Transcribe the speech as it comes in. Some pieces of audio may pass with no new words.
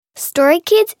Story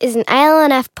Kids is an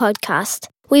ALNF podcast.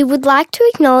 We would like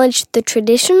to acknowledge the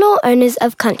traditional owners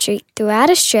of country throughout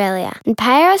Australia and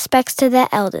pay our respects to their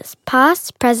elders,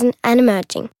 past, present and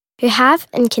emerging, who have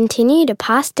and continue to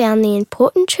pass down the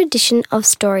important tradition of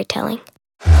storytelling.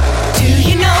 Do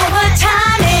you know what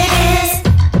time it is?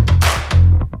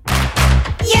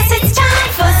 Yes, it's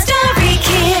time for Story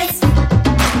Kids.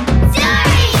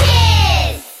 Story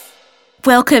Kids!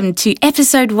 Welcome to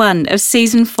episode 1 of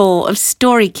season 4 of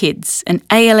Story Kids, an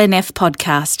ALNF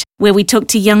podcast, where we talk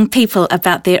to young people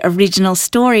about their original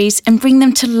stories and bring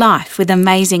them to life with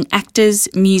amazing actors,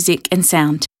 music and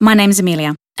sound. My name's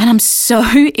Amelia. And I'm so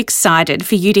excited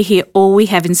for you to hear all we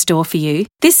have in store for you.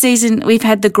 This season, we've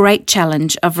had the great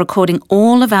challenge of recording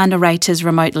all of our narrators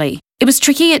remotely. It was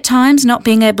tricky at times not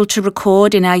being able to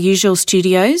record in our usual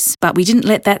studios, but we didn't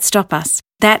let that stop us.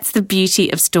 That's the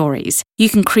beauty of stories. You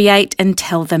can create and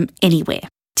tell them anywhere.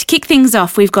 To kick things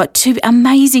off, we've got 2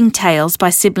 amazing tales by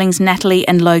siblings Natalie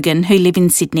and Logan who live in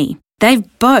Sydney. They've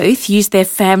both used their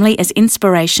family as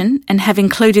inspiration and have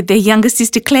included their younger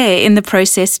sister Claire in the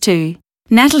process too.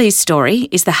 Natalie's story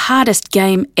is the hardest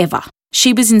game ever.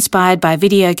 She was inspired by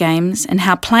video games and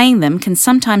how playing them can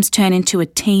sometimes turn into a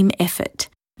team effort.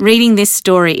 Reading this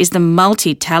story is the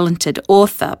multi-talented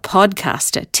author,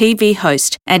 podcaster, TV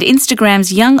host, and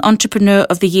Instagram's Young Entrepreneur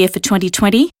of the Year for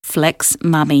 2020, Flex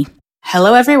Mummy.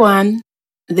 Hello everyone,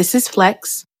 this is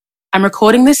Flex. I'm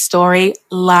recording this story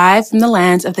live from the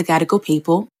lands of the Gadigal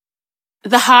people.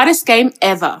 The Hardest Game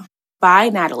Ever by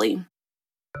Natalie.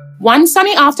 One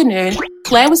sunny afternoon,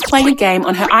 Claire was playing a game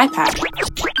on her iPad.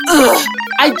 Ugh,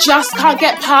 I just can't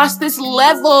get past this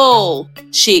level,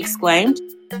 she exclaimed.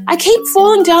 I keep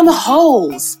falling down the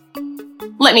holes.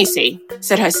 Let me see,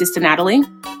 said her sister Natalie.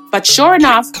 But sure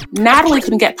enough, Natalie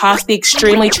couldn't get past the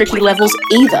extremely tricky levels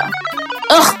either.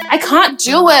 Ugh, I can't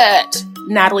do it,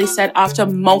 Natalie said after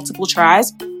multiple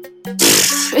tries.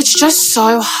 It's just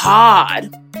so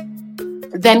hard.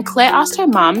 Then Claire asked her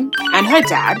mum and her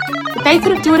dad, but they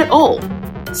couldn't do it at all.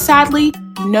 Sadly,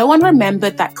 no one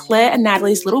remembered that Claire and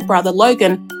Natalie's little brother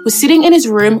Logan was sitting in his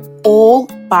room all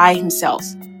by himself.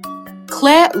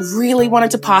 Claire really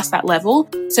wanted to pass that level,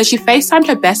 so she FaceTimed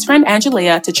her best friend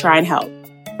Angelia to try and help.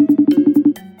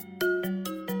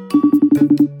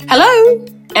 Hello,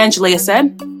 Angelia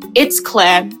said. It's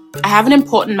Claire. I have an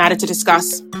important matter to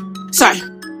discuss. So,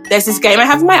 there's this game I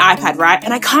have on my iPad, right?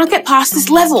 And I can't get past this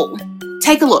level.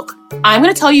 Take a look. I'm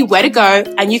going to tell you where to go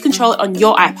and you control it on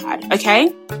your iPad,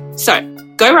 okay? So,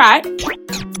 go right,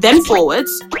 then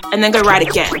forwards, and then go right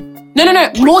again. No,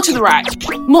 more to the right.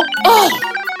 More. Ugh!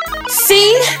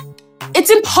 See? It's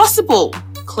impossible,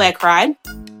 Claire cried.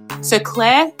 So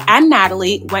Claire and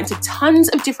Natalie went to tons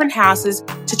of different houses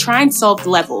to try and solve the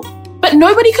level. But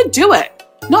nobody could do it,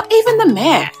 not even the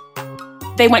mayor.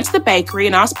 They went to the bakery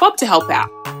and asked Bob to help out.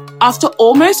 After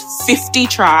almost 50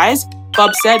 tries,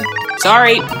 Bob said,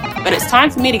 sorry, but it's time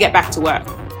for me to get back to work.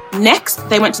 Next,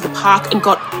 they went to the park and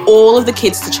got all of the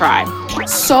kids to try.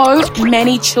 So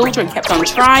many children kept on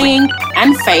trying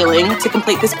and failing to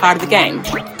complete this part of the game.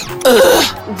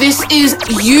 Ugh, this is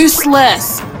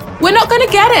useless. We're not going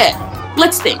to get it.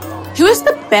 Let's think. Who is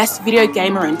the best video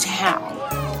gamer in town?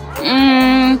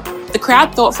 The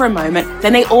crowd thought for a moment,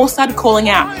 then they all started calling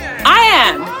out, I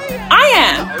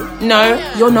am.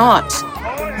 No, you're not.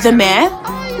 The mayor?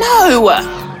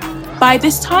 No! By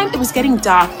this time, it was getting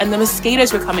dark and the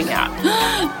mosquitoes were coming out.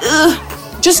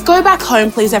 Ugh. Just go back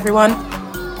home, please, everyone.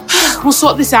 We'll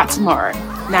sort this out tomorrow,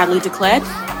 Natalie declared.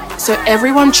 So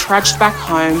everyone trudged back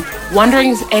home, wondering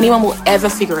if anyone will ever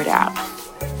figure it out.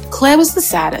 Claire was the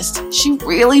saddest. She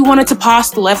really wanted to pass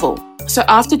the level. So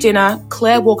after dinner,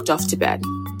 Claire walked off to bed.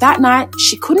 That night,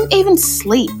 she couldn't even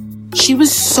sleep. She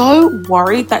was so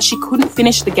worried that she couldn't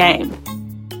finish the game.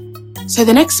 So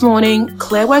the next morning,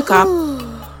 Claire woke up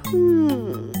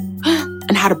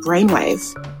and had a brainwave.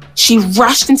 She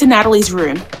rushed into Natalie's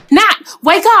room. Nat,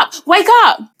 wake up! Wake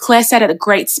up! Claire said at a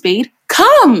great speed.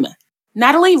 Come!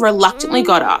 Natalie reluctantly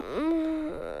got up.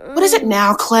 What is it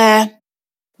now, Claire?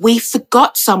 We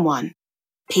forgot someone.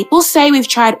 People say we've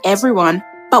tried everyone,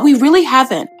 but we really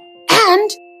haven't.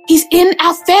 And he's in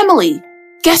our family.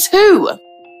 Guess who?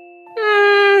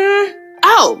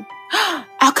 Oh,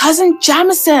 our cousin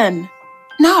Jamison.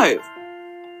 No.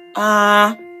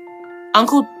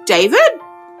 Uncle David?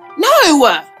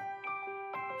 No.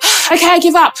 Okay, I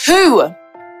give up. Who?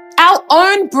 Our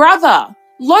own brother,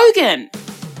 Logan.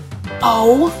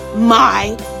 Oh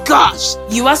my gosh,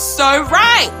 you are so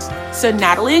right. So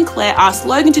Natalie and Claire asked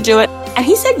Logan to do it, and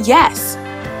he said yes.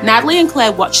 Natalie and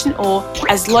Claire watched in awe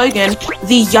as Logan,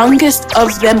 the youngest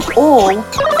of them all,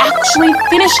 actually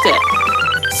finished it.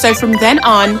 So from then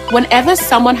on, whenever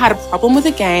someone had a problem with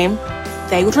a game,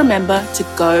 they would remember to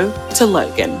go to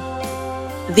Logan.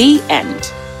 The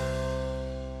end.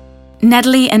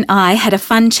 Natalie and I had a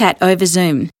fun chat over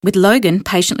Zoom, with Logan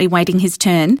patiently waiting his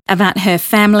turn, about her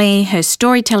family, her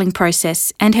storytelling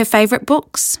process, and her favourite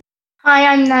books. Hi,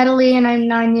 I'm Natalie and I'm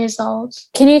 9 years old.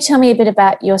 Can you tell me a bit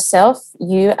about yourself?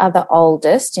 You are the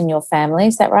oldest in your family,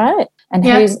 is that right? And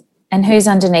Yeah. who's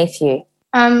underneath you?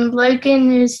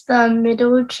 Logan is the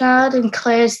middle child and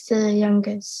Claire's the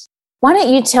youngest. Why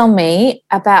don't you tell me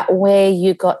about where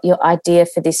you got your idea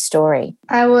for this story?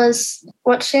 I was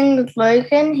watching with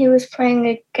Logan. He was playing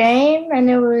a game and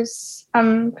it was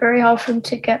very hard for him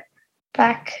to get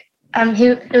back.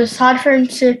 It was hard for him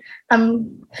to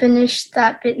finish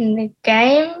that bit in the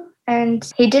game,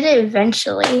 and he did it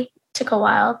eventually. It took a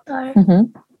while though.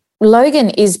 Mm-hmm. Logan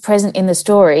is present in the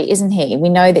story, isn't he? We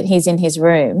know that he's in his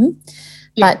room,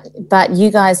 Yeah. but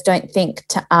you guys don't think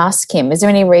to ask him. Is there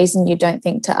any reason you don't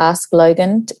think to ask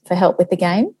Logan for help with the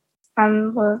game?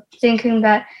 We're thinking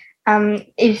that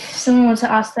if someone were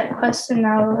to ask that question,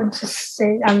 I would just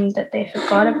say that they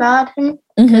forgot about him.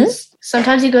 Because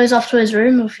sometimes he goes off to his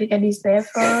room and we forget he's there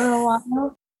for a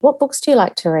while. What books do you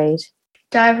like to read?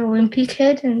 Diary of a Wimpy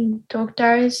Kid and Dog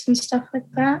Diaries and stuff like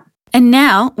that. And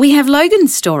now we have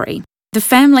Logan's story. The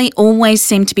family always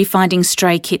seemed to be finding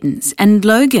stray kittens, and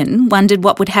Logan wondered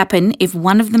what would happen if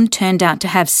one of them turned out to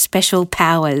have special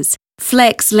powers.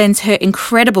 Flex lends her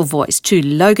incredible voice to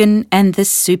Logan and the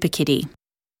Super Kitty.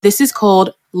 This is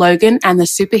called Logan and the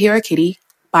Superhero Kitty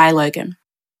by Logan.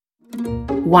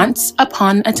 Once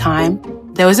upon a time,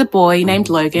 there was a boy named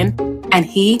Logan, and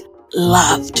he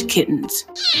loved kittens.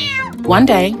 One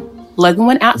day, Logan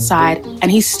went outside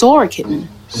and he saw a kitten.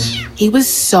 He was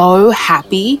so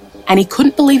happy and he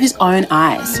couldn't believe his own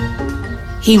eyes.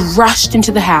 He rushed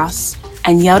into the house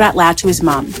and yelled out loud to his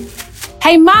mum,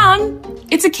 "Hey Mum,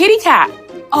 it's a kitty cat.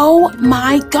 Oh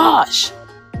my gosh."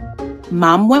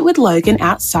 Mum went with Logan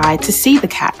outside to see the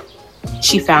cat.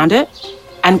 She found it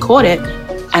and caught it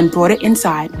and brought it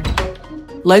inside.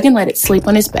 Logan let it sleep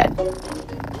on his bed.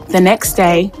 The next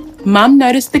day, Mum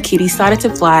noticed the kitty started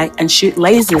to fly and shoot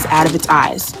lasers out of its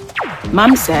eyes.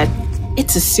 Mum said,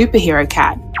 "It's a superhero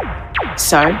cat."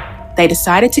 So they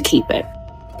decided to keep it.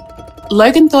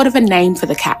 Logan thought of a name for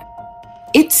the cat.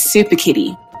 "It's Super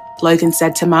Kitty," Logan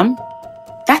said to Mum.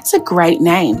 "That's a great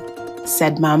name,"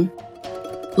 said Mum.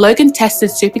 Logan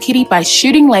tested Super Kitty by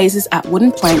shooting lasers at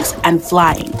wooden planks and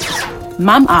flying.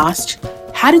 Mum asked,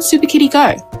 "How did Super Kitty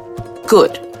go?"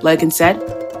 "Good," Logan said.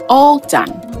 "All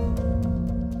done."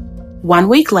 1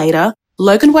 week later,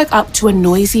 Logan woke up to a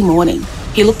noisy morning.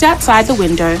 He looked outside the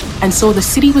window and saw the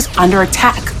city was under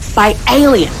attack by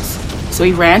aliens. So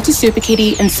he ran to Super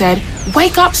Kitty and said,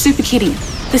 "Wake up, Super Kitty.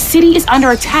 The city is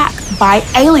under attack by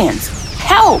aliens.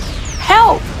 Help!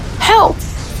 Help! Help!"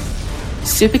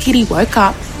 Super Kitty woke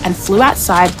up and flew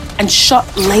outside and shot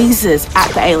lasers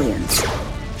at the aliens.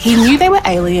 He knew they were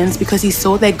aliens because he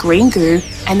saw their green goo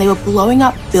and they were blowing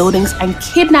up buildings and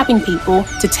kidnapping people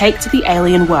to take to the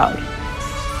alien world.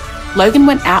 Logan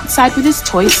went outside with his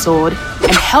toy sword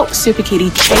and helped Super Kitty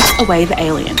chase away the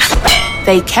aliens.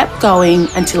 They kept going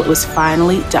until it was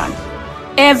finally done.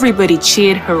 Everybody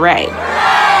cheered hooray.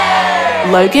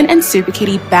 Logan and Super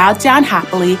Kitty bowed down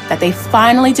happily that they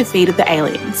finally defeated the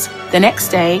aliens. The next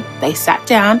day, they sat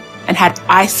down and had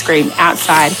ice cream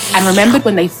outside and remembered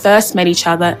when they first met each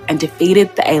other and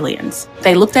defeated the aliens.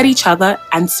 They looked at each other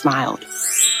and smiled.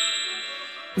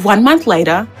 1 month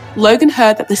later, Logan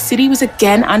heard that the city was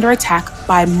again under attack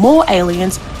by more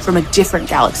aliens from a different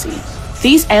galaxy.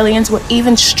 These aliens were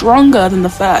even stronger than the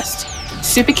first.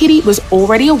 Super Kitty was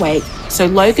already awake, so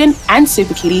Logan and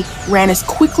Super Kitty ran as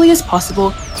quickly as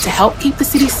possible to help keep the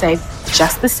city safe,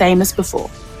 just the same as before.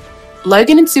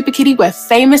 Logan and Super Kitty were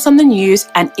famous on the news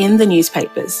and in the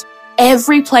newspapers.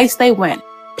 Every place they went,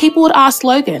 people would ask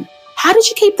Logan, "How did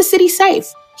you keep the city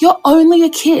safe? You're only a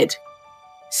kid."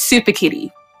 "Super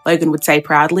Kitty," Logan would say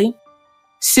proudly.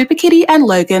 Super Kitty and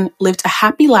Logan lived a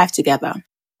happy life together.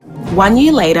 1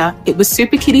 year later, it was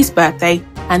Super Kitty's birthday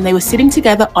and they were sitting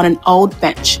together on an old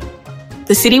bench.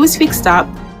 The city was fixed up,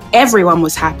 everyone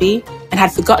was happy, and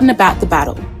had forgotten about the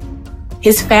battle.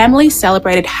 His family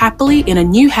celebrated happily in a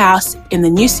new house in the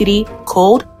new city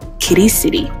called Kitty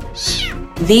City.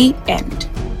 The end.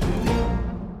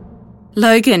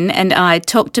 Logan and I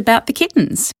talked about the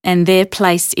kittens and their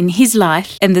place in his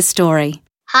life and the story.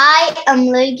 Hi, I'm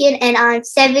Logan and I'm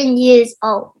 7 years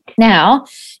old. Now,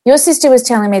 your sister was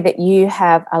telling me that you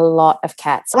have a lot of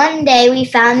cats. One day we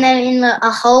found them in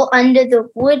a hole under the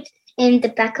wood in the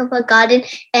back of our garden,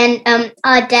 and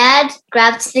our dad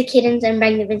grabbed the kittens and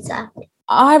brought them inside.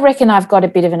 I reckon I've got a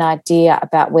bit of an idea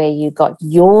about where you got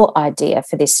your idea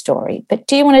for this story. But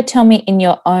do you want to tell me in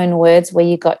your own words where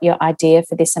you got your idea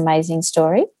for this amazing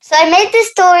story? So I made the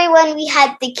story when we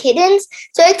had the kittens.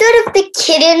 So I thought of the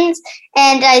kittens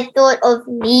and I thought of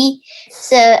me.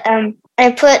 So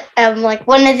I put like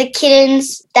one of the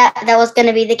kittens that was going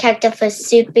to be the character for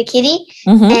Super Kitty.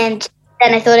 And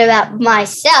then I thought about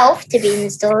myself to be in the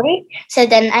story. So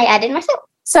then I added myself.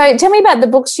 So tell me about the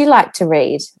books you like to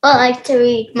read. I like to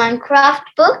read Minecraft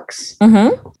books,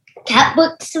 cat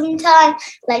books sometimes. I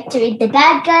like to read the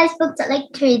bad guys books. I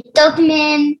like to read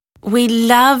Dogman. We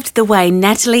loved the way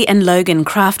Natalie and Logan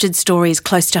crafted stories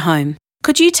close to home.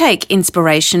 Could you take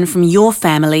inspiration from your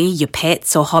family, your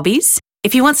pets or hobbies?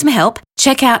 If you want some help,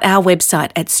 check out our website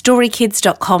at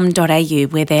storykids.com.au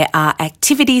where there are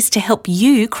activities to help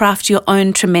you craft your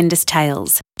own tremendous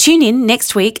tales. Tune in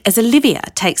next week as Olivia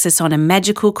takes us on a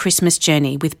magical Christmas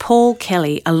journey with Paul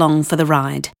Kelly along for the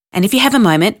ride. And if you have a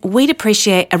moment, we'd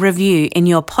appreciate a review in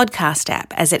your podcast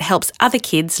app as it helps other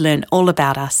kids learn all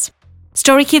about us.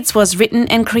 Story Kids was written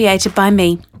and created by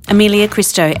me, Amelia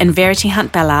Christo, and Verity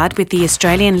Hunt Ballard with the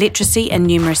Australian Literacy and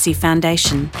Numeracy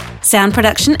Foundation. Sound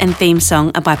production and theme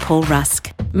song are by Paul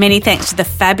Rusk. Many thanks to the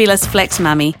fabulous Flex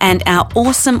Mummy and our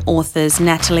awesome authors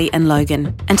Natalie and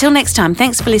Logan. Until next time,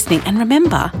 thanks for listening, and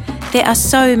remember, there are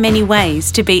so many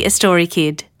ways to be a story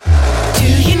kid. Do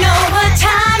you know what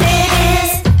time